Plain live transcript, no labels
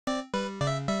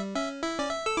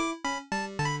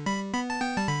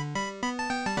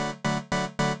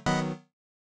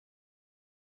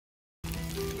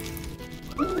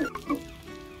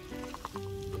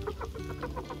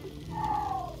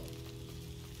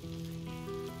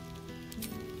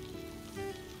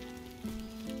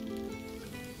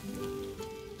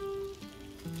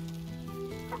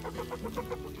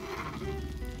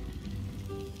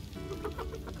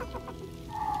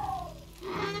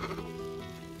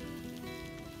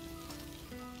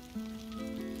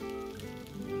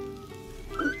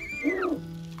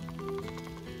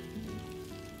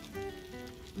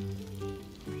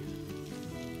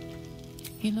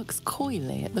He looks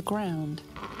coyly at the ground,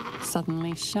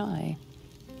 suddenly shy.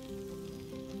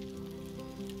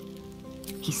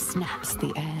 He snaps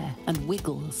the air and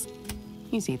wiggles.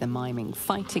 He's either miming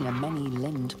fighting a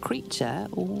many-limbed creature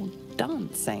or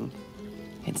dancing.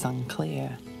 It's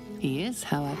unclear. He is,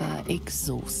 however,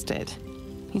 exhausted.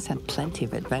 He's had plenty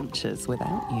of adventures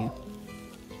without you.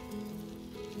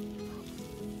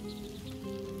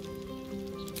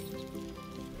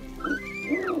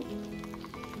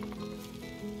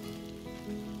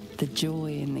 The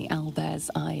joy in the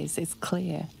owlbear's eyes is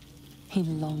clear. He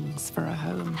longs for a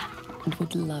home and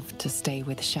would love to stay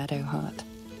with Shadowheart.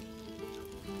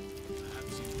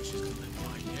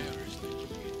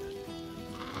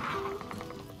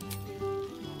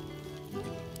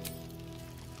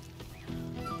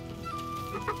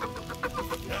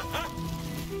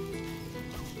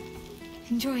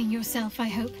 Enjoying yourself, I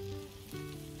hope.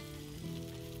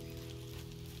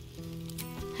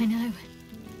 I know.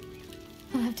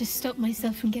 I'll have to stop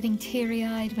myself from getting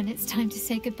teary-eyed when it's time to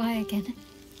say goodbye again.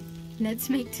 Let's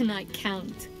make tonight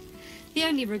count. The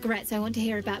only regrets I want to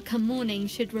hear about come morning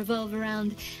should revolve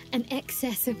around an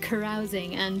excess of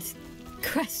carousing and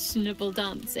questionable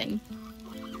dancing.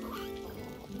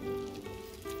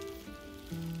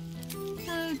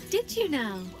 Oh, did you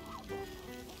now?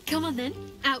 Come on then,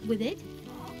 out with it.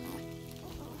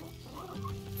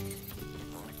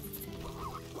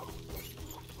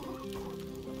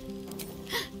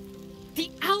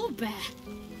 Bear.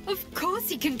 Of course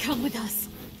he can come with us.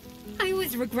 I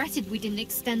always regretted we didn't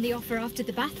extend the offer after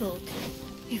the battle.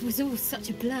 It was all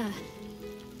such a blur.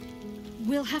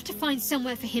 We'll have to find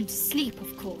somewhere for him to sleep,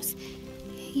 of course.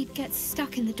 He'd get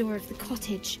stuck in the door of the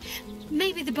cottage.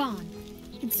 Maybe the barn.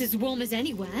 It's as warm as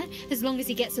anywhere, as long as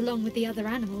he gets along with the other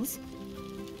animals.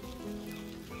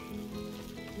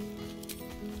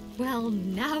 Well,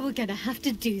 now we're gonna have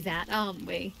to do that, aren't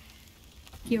we?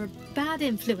 You're a bad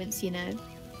influence, you know.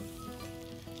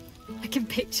 I can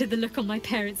picture the look on my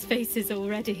parents' faces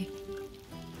already.